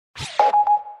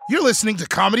You're listening to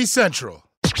Comedy Central.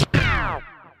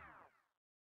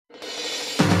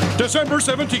 December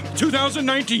 17th,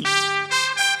 2019.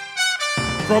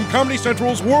 From Comedy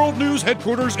Central's World News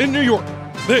headquarters in New York,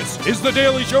 this is The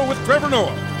Daily Show with Trevor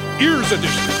Noah, Ears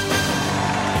Edition.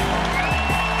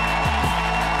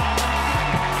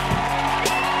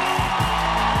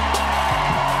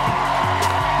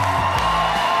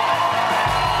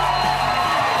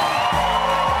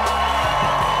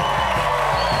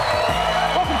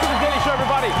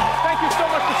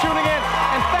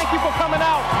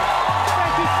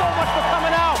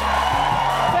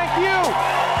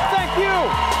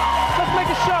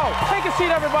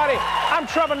 Everybody, I'm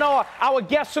Trevor Noah. Our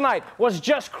guest tonight was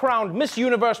just crowned Miss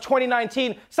Universe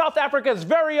 2019. South Africa's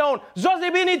very own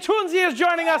Zozibini Tunzi is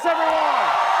joining us, everyone.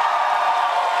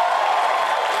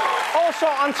 Also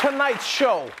on tonight's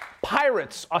show,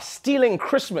 pirates are stealing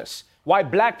Christmas, why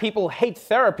black people hate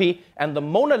therapy, and the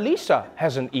Mona Lisa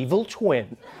has an evil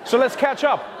twin. So let's catch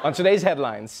up on today's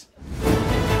headlines.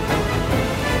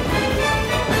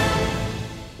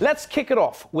 Let's kick it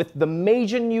off with the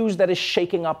major news that is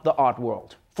shaking up the art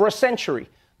world. For a century,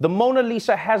 the Mona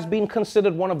Lisa has been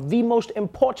considered one of the most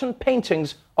important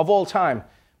paintings of all time.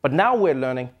 But now we're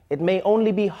learning it may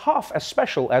only be half as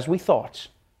special as we thought.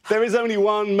 There is only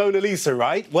one Mona Lisa,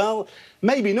 right? Well,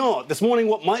 maybe not. This morning,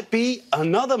 what might be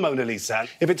another Mona Lisa?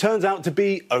 If it turns out to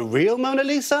be a real Mona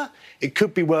Lisa, it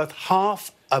could be worth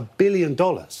 $500 million.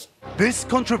 This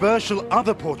controversial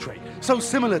other portrait, so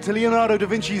similar to Leonardo da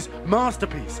Vinci's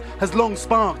masterpiece, has long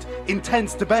sparked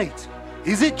intense debate.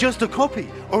 Is it just a copy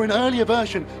or an earlier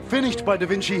version finished by da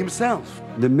Vinci himself?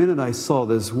 The minute I saw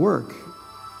this work,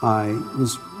 I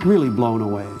was really blown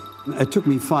away. It took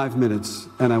me 5 minutes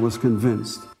and I was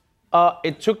convinced.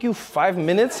 It took you 5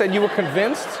 minutes and you were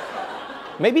convinced?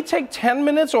 Maybe take 10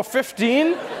 minutes or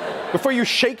 15 before you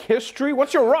shake history?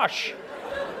 What's your rush?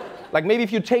 Like maybe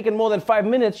if you'd taken more than 5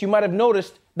 minutes, you might have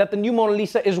noticed that the new Mona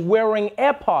Lisa is wearing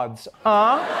AirPods.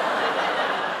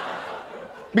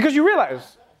 Because you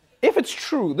realize, if it's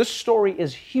true, this story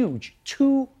is huge.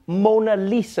 2 Mona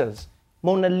Lisas.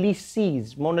 Mona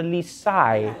Lises. Mona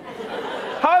Lisae.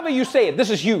 However you say it, this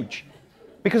is huge.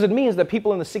 Because it means that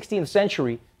people in the 16th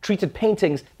century treated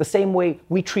paintings the same way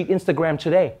we treat Instagram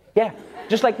today. Yeah,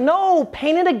 just like, no,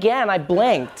 paint it again, I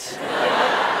blanked.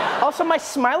 Also, my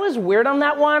smile is weird on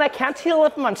that one. I can't tell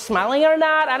if I'm smiling or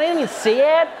not. I didn't even see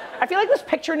it. I feel like this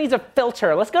picture needs a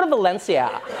filter. Let's go to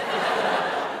Valencia.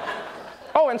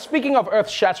 Oh, and speaking of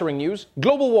earth-shattering news,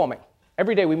 global warming.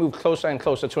 Every day we move closer and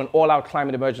closer to an all-out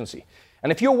climate emergency.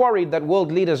 And if you're worried that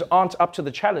world leaders aren't up to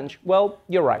the challenge, well,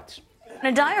 you're right.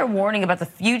 A dire warning about the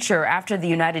future after the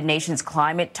United Nations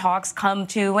climate talks come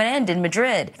to an end in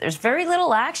Madrid. There's very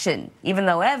little action, even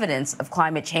though evidence of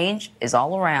climate change is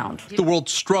all around. The world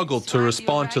struggled to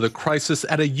respond to the crisis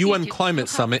at a UN climate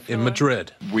summit in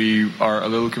Madrid. We are a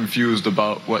little confused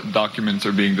about what documents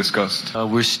are being discussed.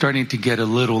 We're starting to get a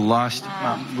little lost.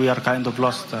 We are kind of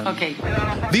lost. Okay.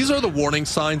 These are the warning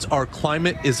signs our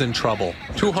climate is in trouble.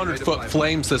 200-foot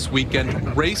flames this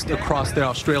weekend raced across the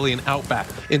Australian outback.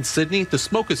 In Sydney, the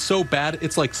smoke is so bad,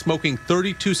 it's like smoking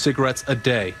 32 cigarettes a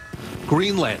day.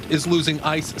 Greenland is losing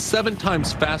ice 7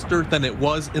 times faster than it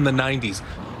was in the 90s.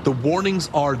 The warnings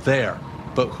are there,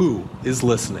 but who is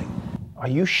listening? Are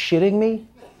you shitting me?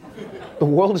 The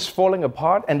world is falling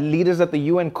apart and leaders at the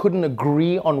UN couldn't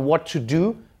agree on what to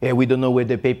do? Yeah, we don't know where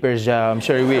the papers are. I'm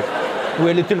sorry, we're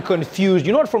a little confused.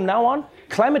 You know what, from now on,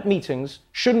 climate meetings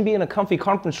shouldn't be in a comfy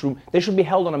conference room. They should be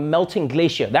held on a melting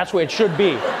glacier. That's where it should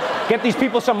be. Get these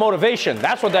people some motivation.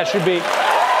 That's what that should be. You'll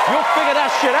figure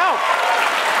that shit out.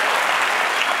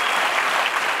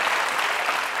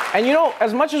 And you know,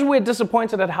 as much as we're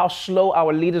disappointed at how slow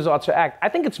our leaders are to act, I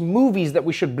think it's movies that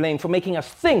we should blame for making us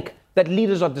think that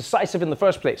leaders are decisive in the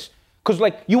first place. Because,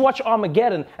 like, you watch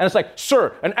Armageddon, and it's like,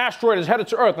 sir, an asteroid is headed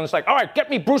to Earth. And it's like, all right, get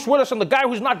me Bruce Willis and the guy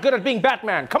who's not good at being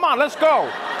Batman. Come on, let's go.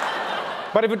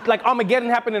 But if it, like Armageddon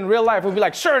happened in real life, we'd be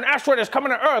like, sir, an asteroid is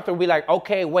coming to Earth. And we'd be like,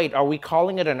 okay, wait, are we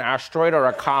calling it an asteroid or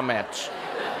a comet?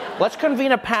 Let's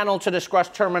convene a panel to discuss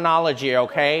terminology,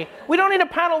 okay? We don't need a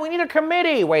panel, we need a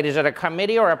committee. Wait, is it a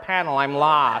committee or a panel? I'm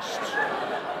lost.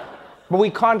 But we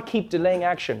can't keep delaying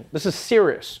action. This is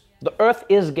serious. The Earth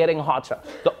is getting hotter.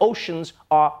 The oceans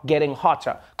are getting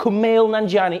hotter. Kumail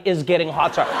Nanjiani is getting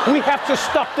hotter. We have to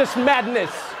stop this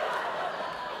madness.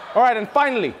 All right, and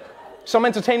finally, some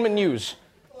entertainment news.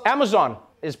 Amazon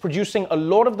is producing a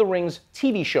Lord of the Rings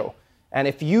TV show. And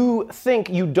if you think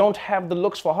you don't have the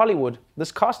looks for Hollywood,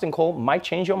 this casting call might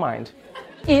change your mind.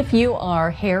 If you are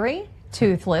hairy,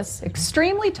 toothless,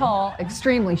 extremely tall,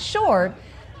 extremely short,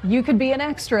 You could be an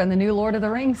extra in the new Lord of the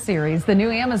Rings series. The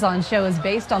new Amazon show is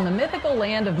based on the mythical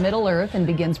land of Middle-earth and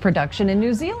begins production in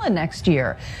New Zealand next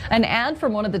year. An ad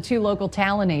from one of the 2 local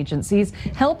talent agencies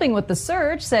helping with the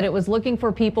search said it was looking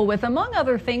for people with, among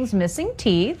other things, missing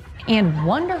teeth and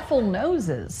wonderful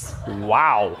noses.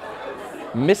 Wow.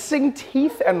 Missing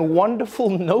teeth and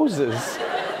wonderful noses.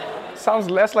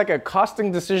 Sounds less like a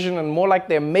casting decision and more like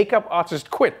their makeup artist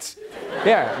quit.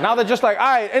 Yeah, now they're just like, all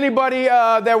right, anybody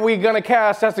that we're gonna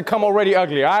cast has to come already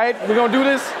ugly, all right? We're gonna do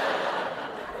this?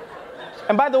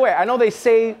 And by the way, I know they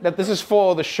say that this is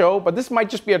for the show, but this might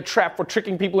just be a trap for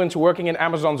tricking people into working in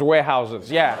Amazon's warehouses,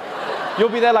 yeah. You'll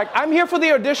be there like, I'm here for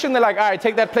the audition. They're like, all right,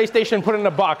 take that PlayStation and put it in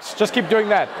a box. Just keep doing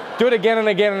that. Do it again and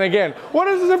again and again. What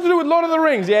does this have to do with Lord of the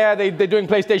Rings? Yeah, they're doing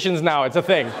PlayStations now, it's a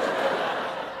thing.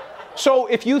 So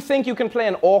if you think you can play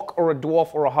an orc or a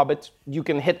dwarf or a hobbit, you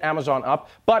can hit Amazon up.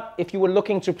 But if you were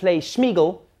looking to play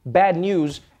Smeagol, bad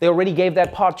news, they already gave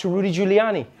that part to Rudy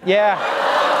Giuliani. Yeah.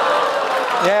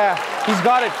 Yeah, he's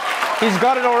got it. He's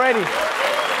got it already.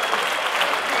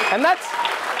 And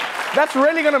that's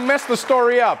really gonna mess the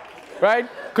story up, right?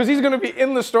 Because he's gonna be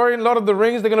in the story in Lord of the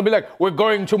Rings. They're gonna be like, we're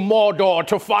going to Mordor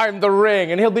to find the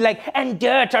ring. And he'll be like, and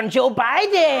dirt on Joe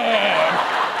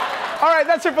Biden. All right,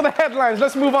 that's it for the headlines.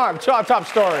 Let's move on to our top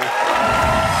story.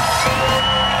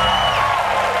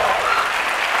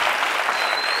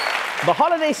 The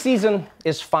holiday season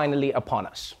is finally upon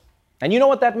us. And you know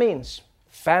what that means?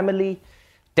 Family,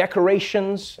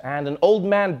 decorations, and an old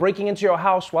man breaking into your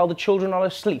house while the children are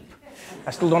asleep.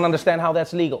 I still don't understand how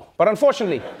that's legal. But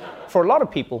unfortunately, for a lot of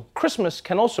people, Christmas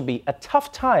can also be a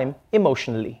tough time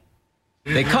emotionally.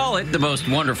 They call it the most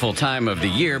wonderful time of the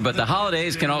year, but the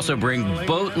holidays can also bring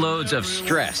boatloads of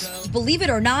stress. Believe it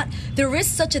or not, there is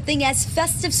such a thing as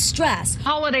festive stress.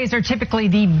 Holidays are typically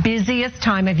the busiest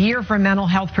time of year for mental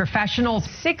health professionals.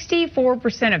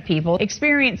 64% of people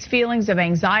experience feelings of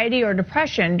anxiety or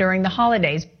depression during the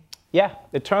holidays. Yeah,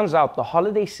 it turns out the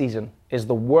holiday season is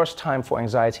the worst time for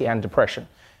anxiety and depression,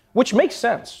 which makes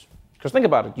sense. Because think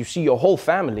about it, you see your whole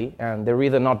family and they're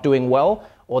either not doing well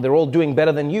or they're all doing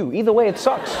better than you. Either way, it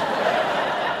sucks.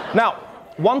 Now,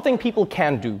 one thing people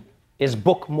can do is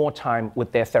book more time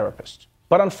with their therapist.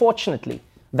 But unfortunately,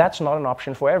 that's not an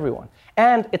option for everyone.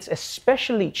 And it's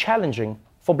especially challenging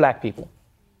for Black people.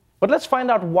 But let's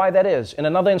find out why that is in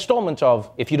another installment of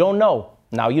If You Don't Know,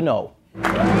 Now You Know.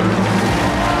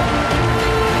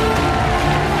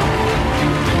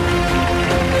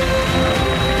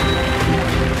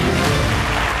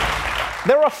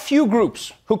 There are few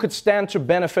groups who could stand to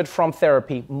benefit from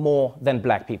therapy more than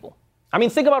Black people. I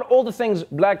mean, think about all the things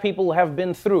Black people have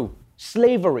been through.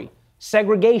 Slavery,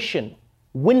 segregation,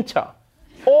 winter,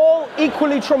 all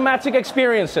equally traumatic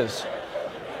experiences.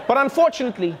 But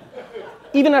unfortunately,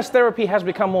 even as therapy has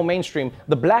become more mainstream,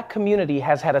 the Black community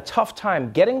has had a tough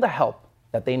time getting the help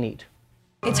that they need.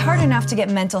 It's hard enough to get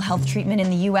mental health treatment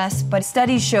in the U.S., but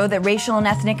studies show that racial and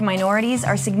ethnic minorities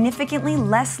are significantly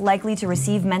less likely to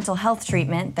receive mental health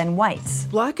treatment than whites.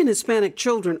 Black and Hispanic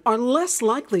children are less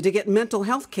likely to get mental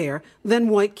health care than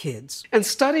white kids. And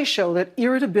studies show that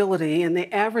irritability in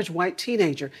the average white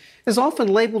teenager is often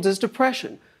labeled as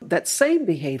depression. That same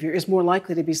behavior is more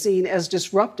likely to be seen as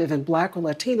disruptive in Black or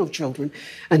Latino children,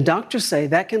 and doctors say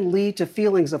that can lead to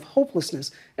feelings of hopelessness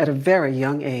at a very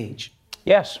young age.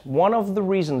 Yes, one of the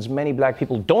reasons many Black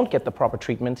people don't get the proper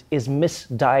treatment is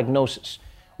misdiagnosis.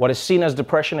 What is seen as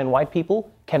depression in white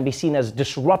people can be seen as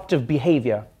disruptive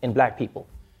behavior in Black people.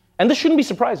 And this shouldn't be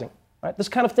surprising, right? This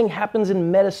kind of thing happens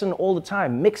in medicine all the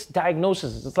time, mixed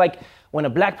diagnoses. It's like when a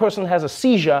Black person has a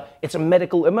seizure, it's a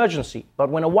medical emergency.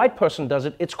 But when a white person does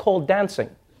it, it's called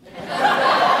dancing.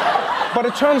 But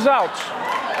it turns out,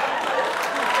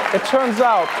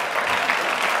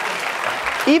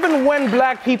 even when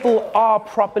Black people are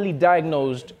properly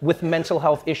diagnosed with mental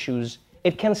health issues,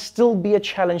 it can still be a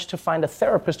challenge to find a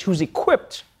therapist who's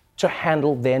equipped to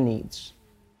handle their needs.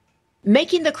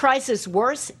 Making the crisis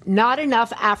worse, not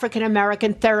enough African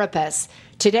American therapists.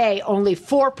 Today, only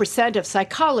 4% of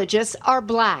psychologists are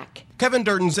Black. Kevin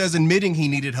Durden says admitting he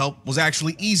needed help was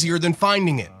actually easier than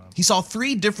finding it. He saw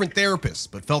 3 different therapists,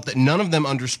 but felt that none of them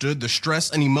understood the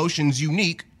stress and emotions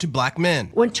unique to Black men.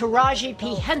 When Taraji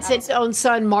P. Henson's own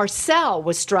son, Marcel,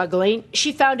 was struggling,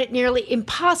 she found it nearly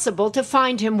impossible to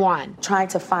find him one. Trying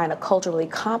to find a culturally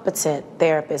competent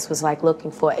therapist was like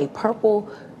looking for a purple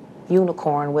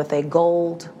unicorn with a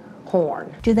gold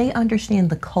horn. Do they understand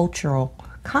the cultural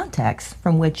context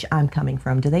from which I'm coming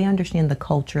from? Do they understand the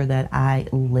culture that I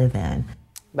live in?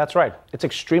 That's right. It's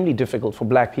extremely difficult for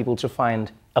Black people to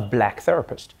find a Black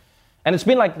therapist. And it's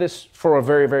been like this for a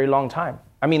very, very long time.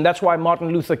 I mean, that's why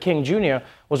Martin Luther King Jr.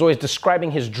 was always describing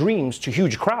his dreams to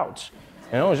huge crowds.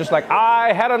 You know, it's just like,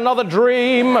 I had another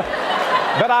dream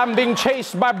that I'm being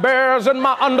chased by bears in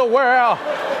my underwear.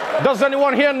 Does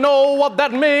anyone here know what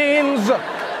that means?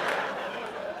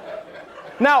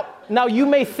 Now you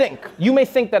may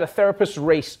think that a therapist's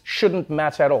race shouldn't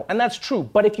matter at all. And that's true.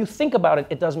 But if you think about it,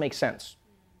 it does make sense.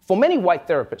 For many white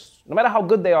therapists, no matter how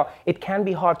good they are, it can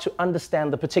be hard to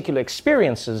understand the particular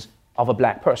experiences of a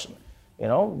black person. You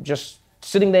know, just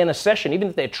sitting there in a session, even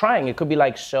if they're trying, it could be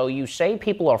like, so you say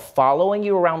people are following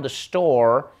you around the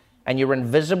store and you're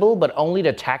invisible, but only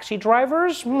to taxi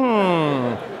drivers?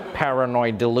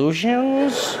 Paranoid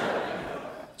delusions.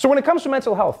 So when it comes to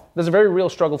mental health, there's a very real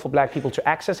struggle for black people to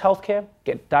access healthcare,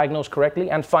 get diagnosed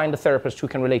correctly, and find a therapist who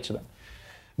can relate to them.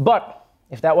 But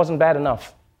if that wasn't bad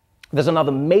enough, there's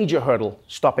another major hurdle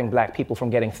stopping black people from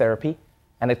getting therapy,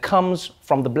 and it comes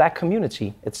from the black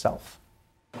community itself.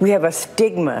 We have a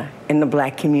stigma in the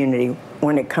black community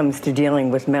when it comes to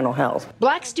dealing with mental health.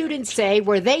 Black students say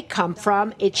where they come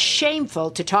from, it's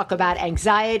shameful to talk about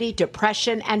anxiety,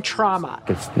 depression, and trauma.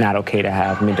 It's not okay to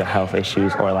have mental health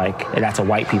issues, or like that's a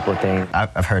white people thing.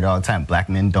 I've heard all the time, black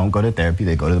men don't go to therapy,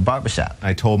 they go to the barbershop.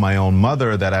 I told my own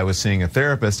mother that I was seeing a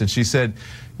therapist, and she said,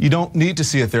 you don't need to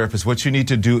see a therapist. What you need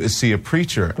to do is see a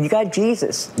preacher. You got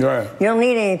Jesus. Right. You don't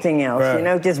need anything else, Right. you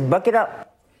know, just buck it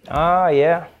up. Ah,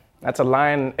 yeah. That's a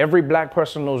line every black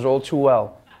person knows all too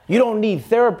well. You don't need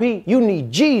therapy, you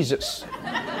need Jesus.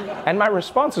 And my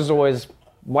response is always,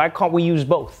 why can't we use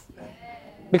both?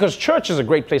 Because church is a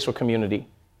great place for community,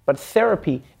 but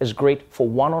therapy is great for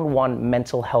one-on-one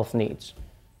mental health needs.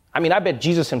 I mean, I bet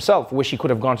Jesus himself wished he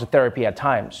could have gone to therapy at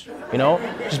times, you know?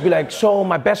 Just be like, so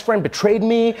my best friend betrayed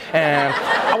me, and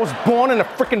I was born in a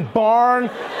freaking barn,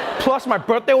 plus my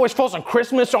birthday always falls on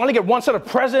Christmas, so I only get one set of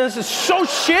presents. It's so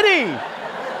shitty.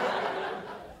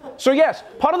 So yes,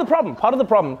 part of the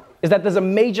problem is that there's a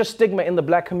major stigma in the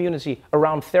black community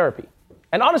around therapy.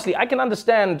 And honestly, I can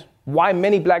understand why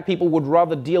many black people would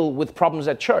rather deal with problems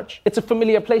at church. It's a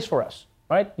familiar place for us,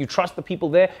 right? You trust the people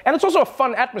there, and it's also a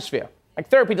fun atmosphere. Like,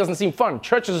 therapy doesn't seem fun.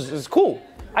 Church is cool.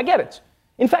 I get it.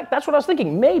 In fact, that's what I was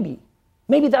thinking. Maybe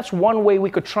that's one way we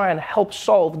could try and help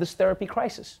solve this therapy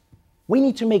crisis. We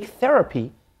need to make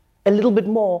therapy a little bit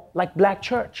more like black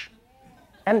church.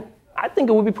 And I think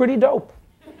it would be pretty dope.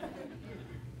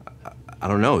 I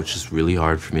don't know, it's just really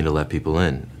hard for me to let people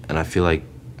in. And I feel like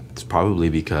it's probably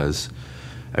because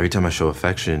every time I show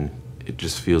affection, it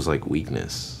just feels like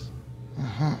weakness.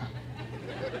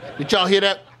 Did y'all hear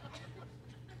that?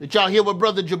 Did y'all hear what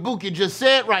Brother Jabuki just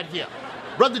said right here?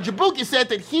 Brother Jabuki said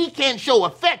that he can't show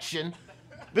affection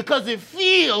because it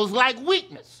feels like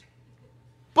weakness.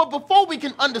 But before we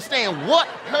can understand what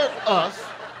hurt us,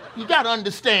 you gotta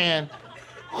understand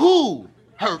who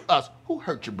hurt us. Who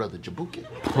hurt your Brother Jabuki?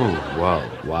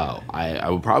 Oh, wow. I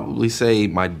would probably say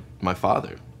my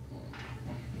father.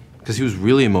 Because he was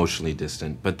really emotionally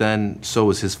distant, but then so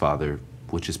was his father,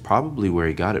 which is probably where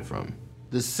he got it from.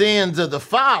 The sins of the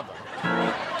father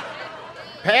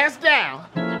passed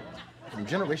down from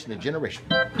generation to generation.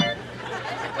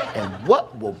 And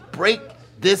what will break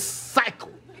this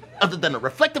cycle other than a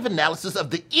reflective analysis of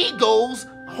the ego's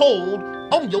hold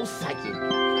on your psyche?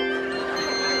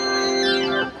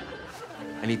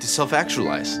 I need to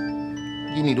self-actualize.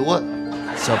 You need to what?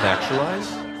 Self-actualize?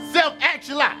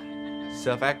 Self-actualize.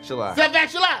 Self-actualize.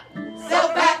 Self-actualize.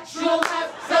 Self-actualize.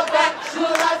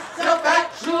 Self-actualize.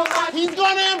 Self-actualize. He's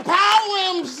gonna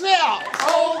empower himself.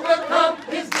 Overcome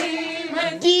his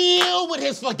demons. Deal with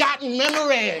his forgotten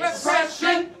memories.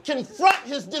 Repression. Confront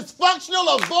his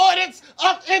dysfunctional avoidance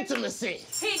of intimacy.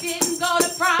 He didn't go to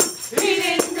prom. He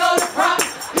didn't go to prom.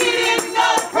 He didn't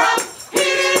go to prom. He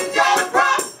didn't go to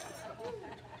prom.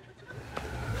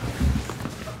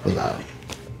 Well,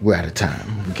 we're out of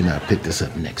time. We can pick this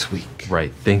up next week.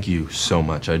 Right. Thank you so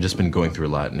much. I've just been going through a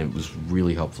lot, and it was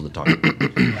really helpful to talk.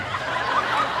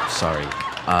 Sorry.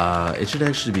 It should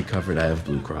actually be covered. I have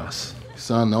Blue Cross.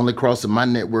 Son, the only cross in my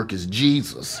network is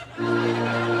Jesus. Hallelujah!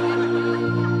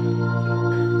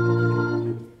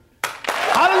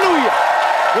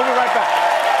 We'll be right back.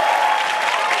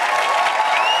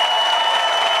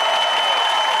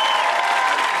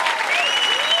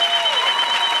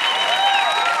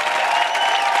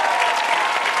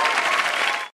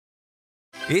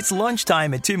 It's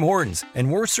lunchtime at Tim Hortons, and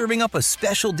we're serving up a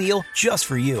special deal just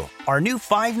for you. Our new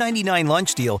 $5.99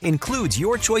 lunch deal includes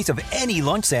your choice of any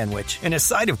lunch sandwich and a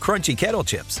side of crunchy kettle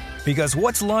chips. Because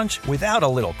what's lunch without a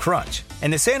little crunch?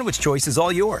 And the sandwich choice is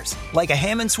all yours, like a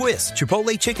ham and Swiss,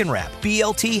 Chipotle chicken wrap,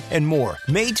 BLT, and more,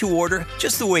 made to order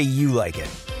just the way you like it.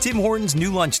 Tim Hortons'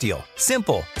 new lunch deal.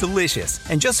 Simple, delicious,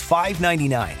 and just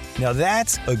 $5.99. Now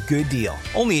that's a good deal.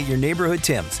 Only at your neighborhood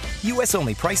Tim's. U.S.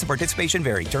 only. Price and participation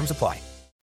vary. Terms apply.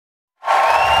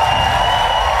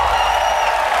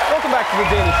 Welcome back to The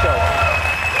Daily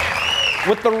Show.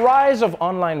 With the rise of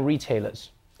online retailers,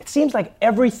 it seems like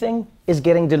everything is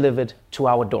getting delivered to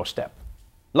our doorstep.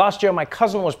 Last year, my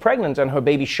cousin was pregnant and her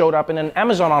baby showed up in an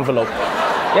Amazon envelope.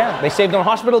 Yeah, they saved on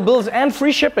hospital bills and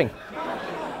free shipping.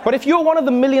 But if you're one of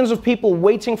the millions of people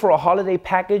waiting for a holiday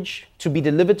package to be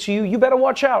delivered to you, you better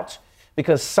watch out,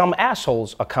 because some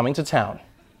assholes are coming to town.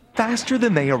 Faster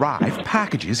than they arrive,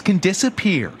 packages can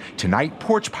disappear. Tonight,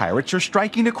 porch pirates are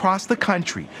striking across the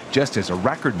country, just as a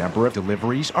record number of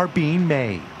deliveries are being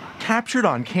made. Captured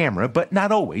on camera, but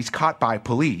not always caught by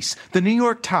police, the New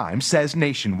York Times says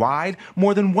nationwide,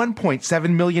 more than 1.7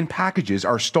 million packages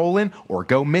are stolen or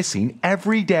go missing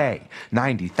every day.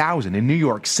 90,000 in New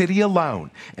York City alone.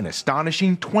 An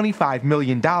astonishing $25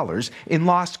 million in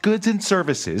lost goods and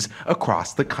services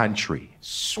across the country.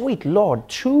 Sweet Lord,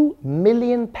 2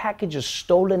 million packages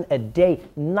stolen a day.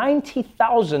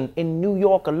 90,000 in New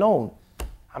York alone.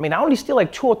 I mean, I only steal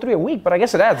like 2 or 3 a week, but I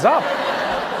guess it adds up.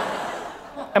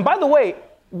 And by the way,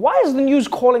 why is the news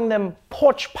calling them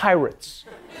porch pirates?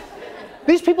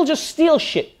 These people just steal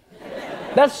shit.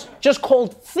 That's just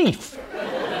called thief.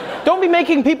 Don't be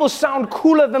making people sound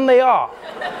cooler than they are.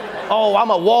 Oh,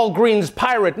 I'm a Walgreens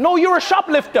pirate. No, you're a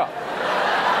shoplifter.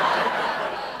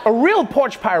 A real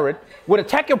porch pirate would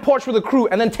attack your porch with a crew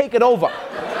and then take it over.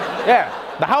 Yeah,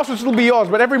 the house would still be yours,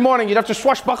 but every morning you'd have to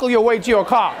swashbuckle your way to your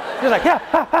car. You're like, yeah,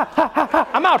 ha, ha, ha, ha, ha.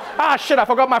 I'm out. Ah, shit, I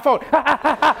forgot my phone. Ha, ha,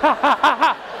 ha, ha, ha, ha,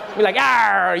 ha. You're like,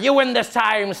 ah, you win this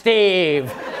time,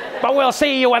 Steve. But we'll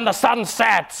see you when the sun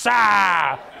sets.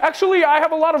 Ah. Actually, I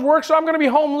have a lot of work, so I'm going to be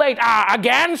home late. Ah,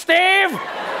 again, Steve?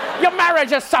 Your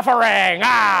marriage is suffering.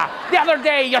 Ah, the other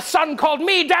day your son called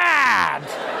me Dad.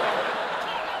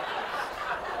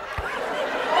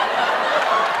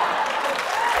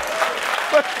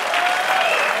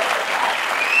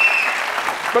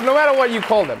 But no matter what you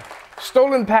call them,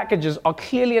 stolen packages are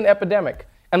clearly an epidemic,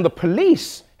 and the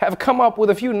police have come up with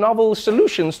a few novel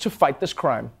solutions to fight this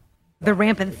crime. The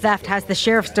rampant theft has the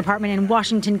sheriff's department in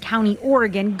Washington County,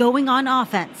 Oregon, going on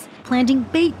offense, planting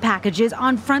bait packages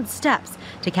on front steps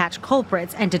to catch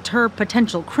culprits and deter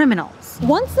potential criminals.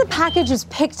 Once the package is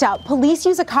picked up, police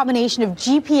use a combination of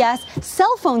GPS,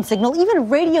 cell phone signal, even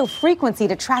radio frequency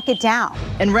to track it down.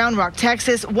 In Round Rock,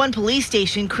 Texas, one police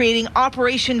station creating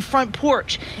Operation Front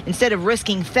Porch. Instead of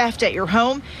risking theft at your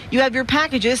home, you have your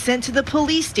packages sent to the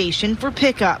police station for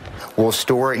pickup. We'll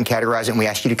store it and categorize it, and we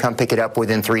ask you to come pick it up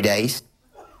within 3 days.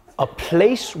 A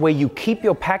place where you keep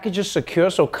your packages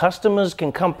secure so customers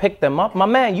can come pick them up? My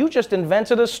man, you just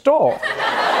invented a store.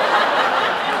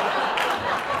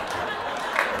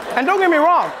 And don't get me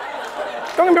wrong,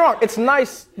 it's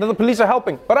nice that the police are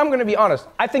helping, but I'm gonna be honest,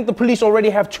 I think the police already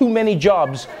have too many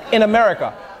jobs in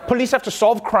America. Police have to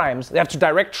solve crimes, they have to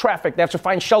direct traffic, they have to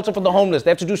find shelter for the homeless,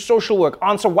 they have to do social work,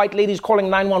 answer white ladies calling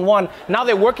 911. Now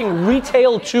they're working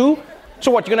retail too?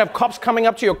 So what, you're gonna have cops coming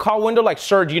up to your car window like,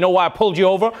 sir, do you know why I pulled you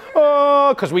over?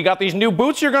 Oh, because we got these new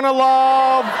boots you're gonna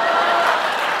love.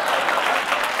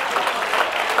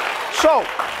 So,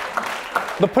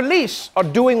 the police are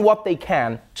doing what they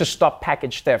can to stop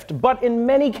package theft, but in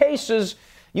many cases,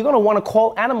 you're gonna wanna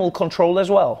call animal control as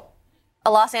well.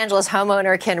 A Los Angeles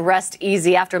homeowner can rest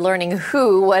easy after learning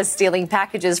who was stealing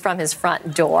packages from his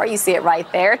front door. You see it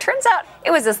right there. Turns out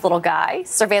it was this little guy.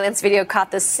 Surveillance video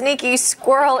caught the sneaky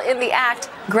squirrel in the act,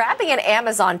 grabbing an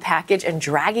Amazon package and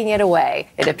dragging it away.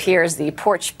 It appears the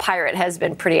porch pirate has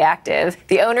been pretty active.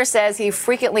 The owner says he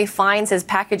frequently finds his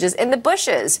packages in the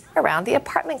bushes around the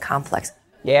apartment complex.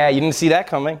 Yeah, you didn't see that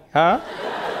coming, huh?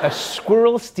 A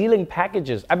squirrel stealing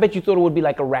packages. I bet you thought it would be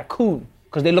like a raccoon,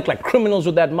 because they look like criminals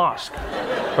with that mask.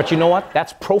 But you know what?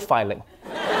 That's profiling.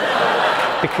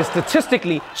 Because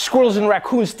statistically, squirrels and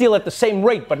raccoons steal at the same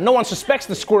rate, but no one suspects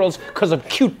the squirrels because of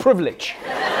cute privilege.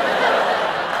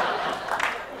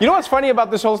 You know what's funny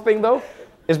about this whole thing, though?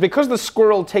 Is because the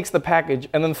squirrel takes the package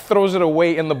and then throws it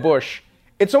away in the bush,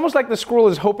 it's almost like the squirrel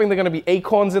is hoping there are gonna be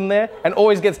acorns in there and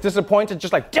always gets disappointed,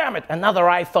 just like, damn it, another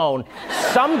iPhone.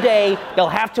 Someday, they'll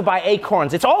have to buy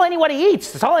acorns. It's all anybody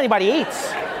eats. It's all anybody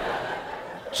eats.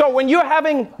 So when you're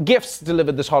having gifts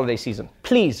delivered this holiday season,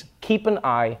 please keep an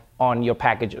eye on your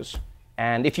packages.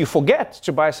 And if you forget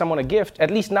to buy someone a gift, at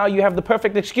least now you have the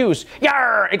perfect excuse.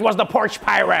 Yarr, it was the porch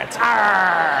pirate.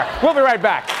 Arr. We'll be right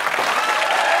back.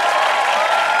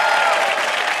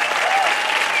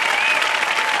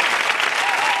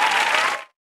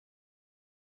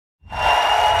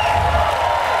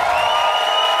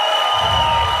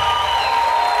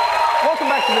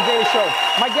 back to The Daily Show.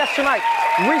 My guest tonight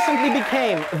recently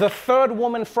became the third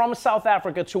woman from South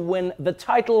Africa to win the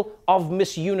title of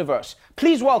Miss Universe.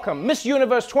 Please welcome Miss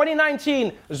Universe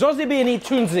 2019, Zozibini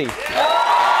Tunzi.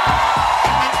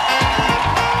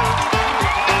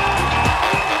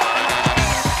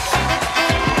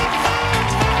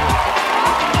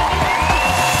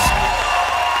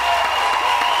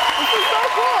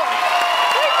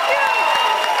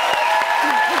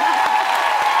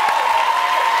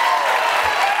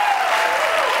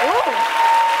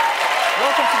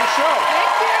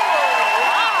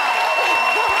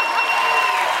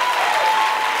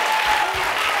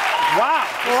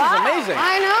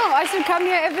 I know. I should come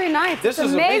here every night. This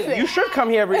is amazing. You should come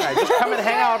here every night. Just come and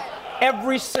hang out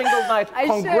every single night.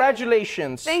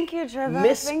 Congratulations. Thank you, Trevor.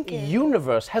 Miss Thank you.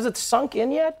 Universe. Has it sunk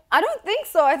in yet? I don't think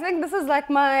so. I think this is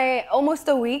like my almost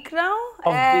a week now.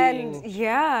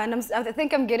 Yeah, and I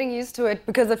think I'm getting used to it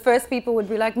because at first people would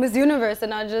be like, Miss Universe,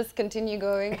 and I'll just continue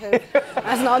going because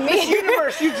that's not me. Miss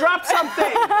Universe, you dropped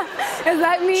something. Is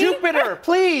that me? Jupiter,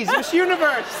 please, Miss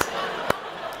Universe.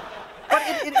 But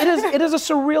it is a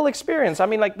surreal experience. I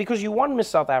mean, like, because you won Miss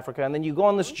South Africa, and then you go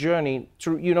on this journey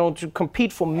to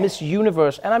compete for Miss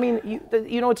Universe. And I mean,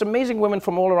 it's amazing women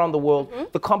from all around the world. Mm-hmm.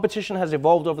 The competition has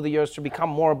evolved over the years to become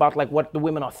more about like what the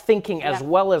women are thinking, as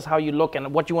well as how you look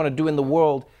and what you want to do in the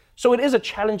world. So it is a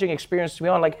challenging experience to be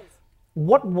on. Like,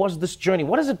 what was this journey?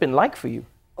 What has it been like for you?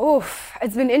 Oof,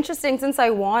 it's been interesting since I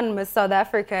won Miss South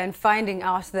Africa and finding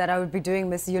out that I would be doing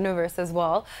Miss Universe as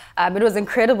well. It was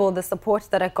incredible, the support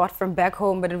that I got from back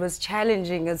home, but it was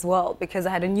challenging as well because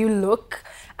I had a new look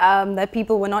that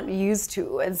people were not used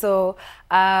to. And so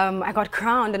I got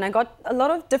crowned and I got a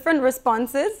lot of different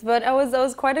responses, but I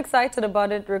was quite excited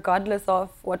about it regardless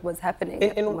of what was happening.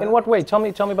 In what way? Tell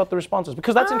me about the responses,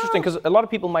 because that's interesting, because a lot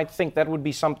of people might think that would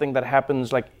be something that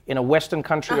happens like in a Western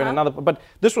country or in another, but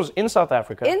this was in South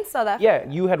Africa. In South Africa.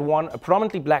 Yeah, you had won a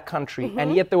predominantly black country,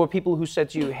 and yet there were people who said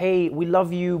to you, hey, we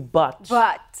love you, but...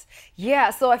 Yeah,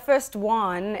 so I first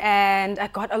won, and I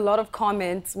got a lot of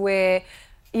comments where,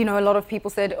 a lot of people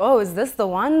said, oh, is this the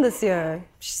one this year?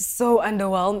 She's so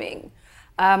underwhelming.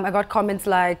 I got comments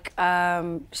like,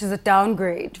 she's a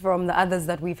downgrade from the others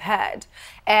that we've had.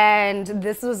 And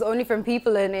this was only from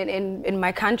people in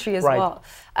my country as well.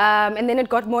 And then it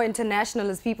got more international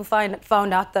as people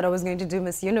found out that I was going to do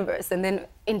Miss Universe. And then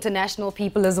international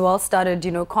people as well started,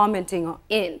 commenting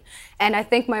in. And I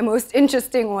think my most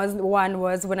interesting one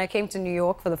was when I came to New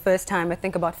York for the first time, I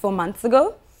think about 4 months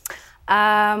ago.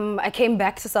 I came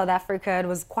back to South Africa. It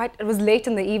was late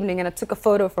in the evening, and I took a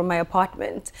photo from my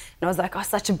apartment. And I was like, oh,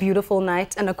 such a beautiful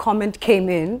night. And a comment came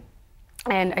in,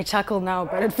 and I chuckle now,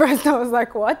 but at first I was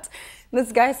like, what?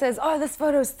 This guy says, oh, this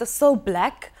photo is so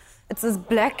black. It's as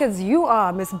black as you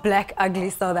are, Miss Black Ugly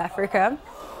South Africa.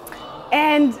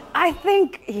 And I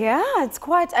think, it's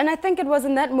quite, and I think it was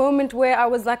in that moment where I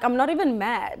was like, I'm not even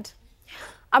mad.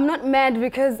 I'm not mad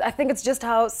because I think it's just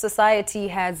how society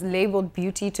has labeled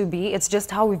beauty to be. It's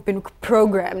just how we've been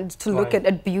programmed to look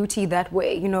at beauty that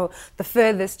way. The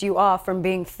furthest you are from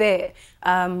being fair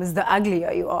is the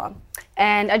uglier you are.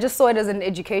 And I just saw it as an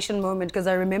education moment because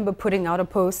I remember putting out a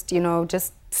post,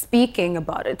 just speaking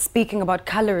about it, speaking about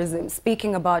colorism,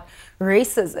 speaking about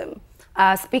racism,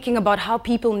 speaking about how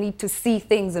people need to see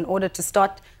things in order to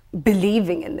start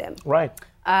believing in them. Right.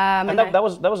 And that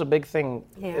was a big thing,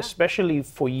 especially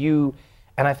for you,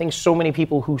 and I think so many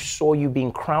people who saw you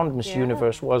being crowned Miss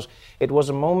Universe. It was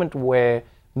a moment where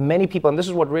many people, and this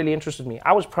is what really interested me,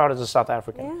 I was proud as a South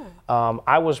African.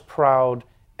 I was proud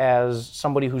as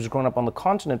somebody who's grown up on the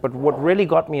continent, but what really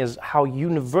got me is how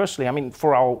universally, I mean,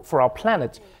 for our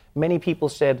planet, many people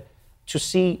said to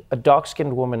see a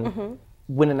dark-skinned woman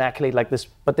win an accolade like this,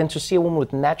 but then to see a woman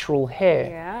with natural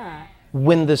hair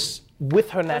win this with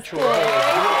her natural hair.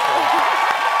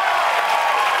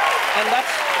 And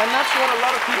that's what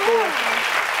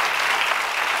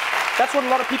a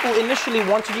lot of people initially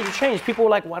wanted you to change. People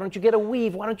were like, why don't you get a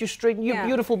weave? Why don't you straighten? You're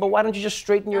beautiful, but why don't you just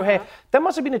straighten your hair? That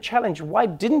must have been a challenge. Why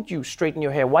didn't you straighten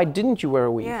your hair? Why didn't you wear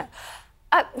a weave?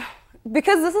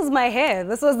 Because this is my hair.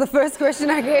 This was the first question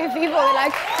I gave people.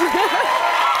 Like,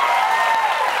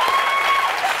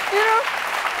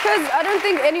 because I don't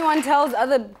think anyone tells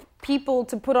other people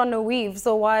to put on a weave,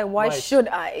 so why should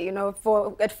I?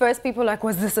 At first people were like,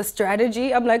 was this a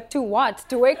strategy? I'm like, to what?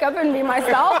 To wake up and be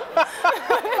myself?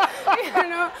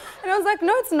 And I was like,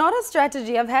 no, it's not a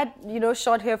strategy. I've had,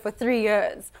 short hair for 3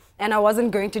 years, and I wasn't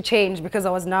going to change because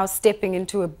I was now stepping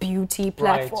into a beauty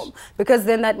platform. Because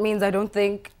then that means I don't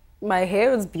think my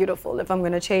hair is beautiful if I'm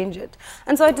going to change it.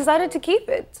 And so I decided to keep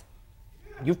it.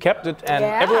 You've kept it, and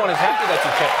everyone is happy that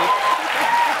you kept it.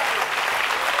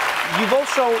 You've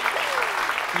also,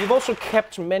 You've also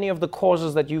kept many of the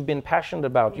causes that you've been passionate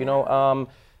about. You know,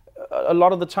 a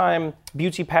lot of the time,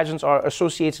 beauty pageants are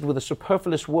associated with a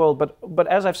superfluous world. But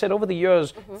as I've said over the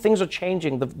years, things are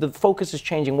changing. The focus is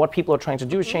changing. What people are trying to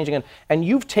do is changing. And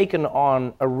you've taken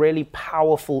on a really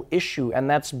powerful issue, and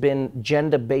that's been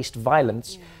gender-based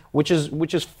violence, which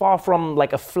is far from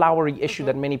like a flowery issue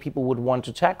that many people would want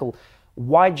to tackle.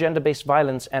 Why gender-based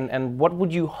violence, and what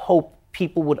would you hope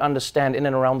people would understand in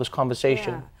and around this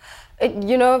conversation?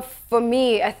 You know, for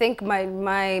me, I think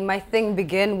my thing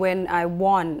began when I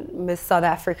won Miss South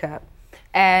Africa.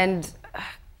 And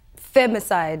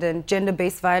femicide and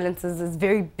gender-based violence is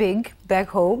very big back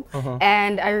home.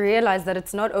 And I realized that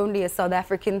it's not only a South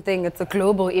African thing, it's a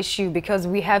global issue, because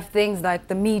we have things like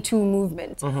the Me Too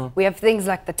movement. We have things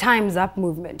like the Time's Up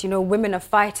movement. You know, women are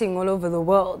fighting all over the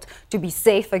world to be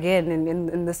safe again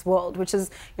in this world, which is,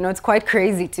 you know, it's quite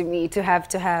crazy to me to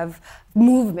have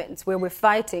movements where we're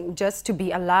fighting just to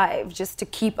be alive, just to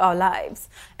keep our lives.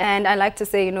 And I like to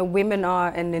say, you know, women are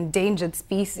an endangered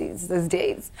species these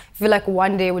days. I feel like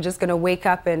one day we're just going to wake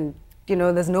up and, you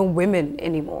know, there's no women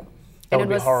anymore. That and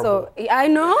would be horrible. So, I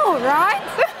know, right?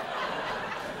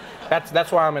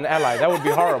 That's why I'm an ally. That would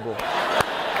be horrible.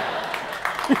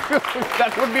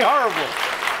 That would be horrible.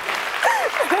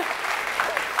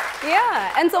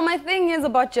 Yeah, and so my thing is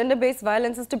about gender-based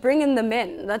violence is to bring in the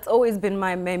men. That's always been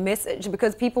my message,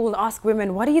 because people will ask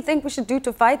women, what do you think we should do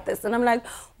to fight this? And I'm like,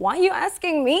 why are you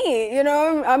asking me? You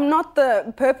know, I'm not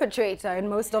the perpetrator in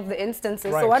most of the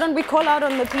instances, so why don't we call out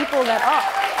on the people that are?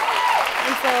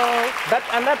 And so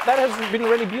that has been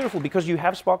really beautiful, because you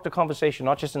have sparked a conversation,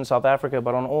 not just in South Africa,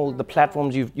 but on all the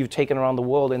platforms you've taken around the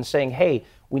world, and saying, hey,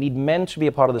 we need men to be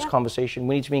a part of this conversation.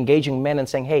 We need to be engaging men and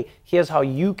saying, hey, here's how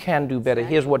you can do better.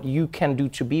 Here's what you can do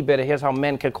to be better. Here's how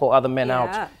men can call other men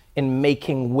out in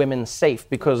making women safe,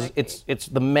 because it's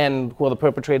the men who are the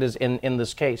perpetrators in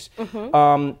this case.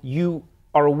 You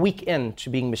are a week into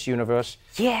being Miss Universe,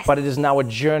 but it is now a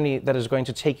journey that is going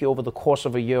to take you over the course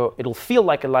of a year. It'll feel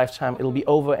like a lifetime. It'll be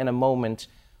over in a moment.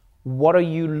 What are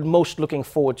you most looking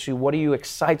forward to? What are you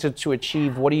excited to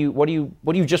achieve? What do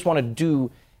you just want to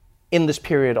do in this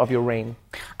period of your reign?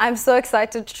 I'm so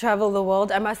excited to travel the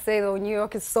world. I must say, though, New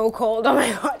York is so cold. Oh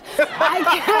my God, I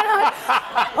cannot.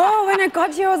 Oh, when I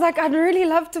got here, I was like, I'd really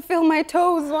love to feel my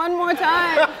toes one more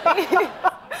time.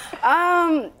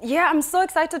 Yeah, I'm so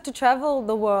excited to travel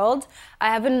the world. I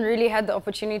haven't really had the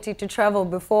opportunity to travel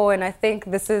before, and I think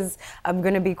this is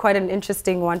going to be quite an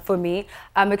interesting one for me.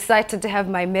 I'm excited to have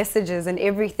my messages and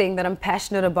everything that I'm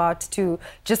passionate about to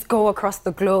just go across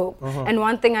the globe. And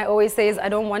one thing I always say is I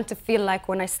don't want to feel like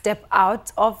when I step out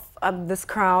of this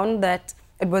crown that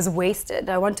it was wasted.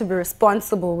 I want to be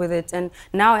responsible with it. And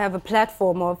now I have a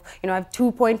platform of, you know, I have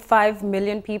 2.5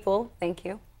 million people, thank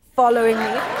you, following me.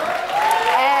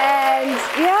 And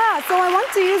yeah, so I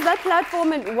want to use that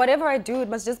platform, and whatever I do, it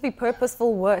must just be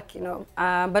purposeful work, you know.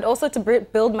 But also to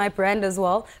build my brand as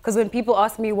well, because when people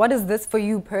ask me, what is this for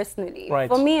you personally?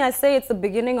 For me, I say it's the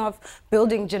beginning of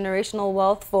building generational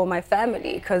wealth for my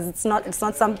family, because it's not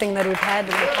something that we've had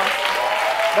in the past.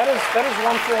 That is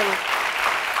one thing.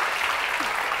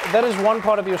 That is one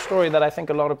part of your story that I think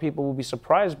a lot of people will be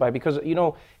surprised by, because, you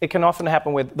know, it can often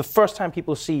happen with the first time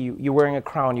people see you, you're wearing a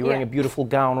crown, you're wearing a beautiful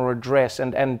gown or a dress,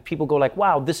 and people go like,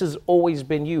 wow, this has always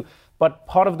been you. But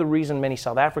part of the reason many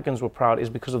South Africans were proud is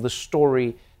because of the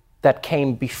story that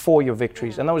came before your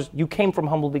victories. And that was, you came from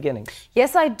humble beginnings.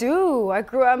 Yes, I do. I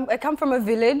come from a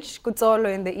village,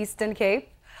 Kutsolo, in the Eastern Cape.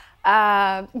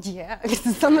 Yeah,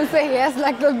 someone say yes,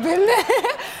 like they've been there.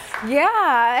 Yeah,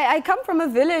 I come from a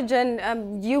village,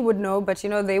 and you would know, but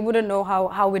you know, they wouldn't know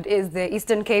how it is. The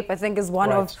Eastern Cape, I think, is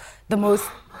one of the most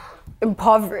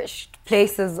impoverished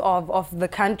places of the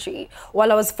country.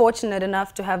 While I was fortunate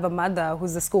enough to have a mother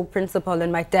who's a school principal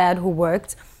and my dad who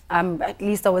worked, at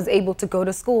least I was able to go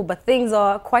to school, but things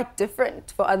are quite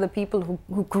different for other people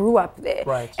who grew up there.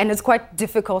 And it's quite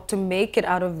difficult to make it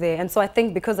out of there. And so I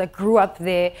think because I grew up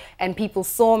there and people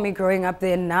saw me growing up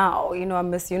there now, you know, I'm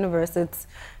Miss Universe, it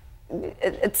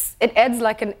adds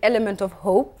like an element of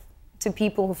hope to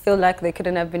people who feel like they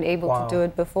couldn't have been able to do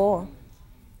it before.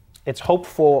 It's hope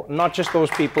for not just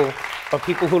those people, but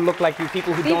people who look like you,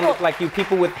 people who don't look like you,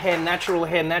 people with hair, natural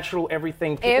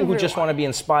everything, people who just want to be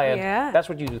inspired. Yeah. That's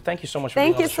what you do. Thank you so much for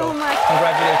being on the show. Thank you so much.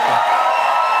 Congratulations.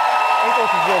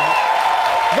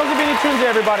 Zozibini, Tunzi,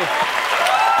 everybody.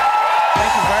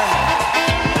 Thank you very much.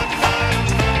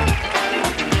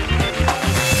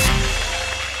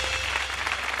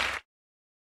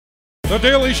 The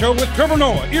Daily Show with Trevor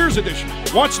Noah, Ears Edition.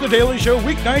 Watch The Daily Show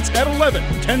weeknights at 11,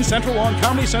 10 Central on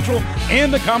Comedy Central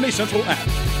and the Comedy Central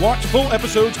app. Watch full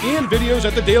episodes and videos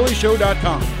at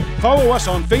thedailyshow.com. Follow us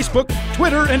on Facebook,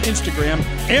 Twitter, and Instagram,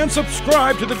 and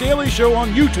subscribe to The Daily Show on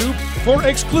YouTube for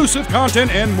exclusive content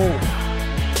and more.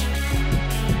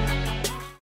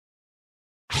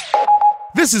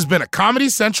 This has been a Comedy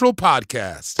Central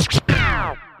podcast.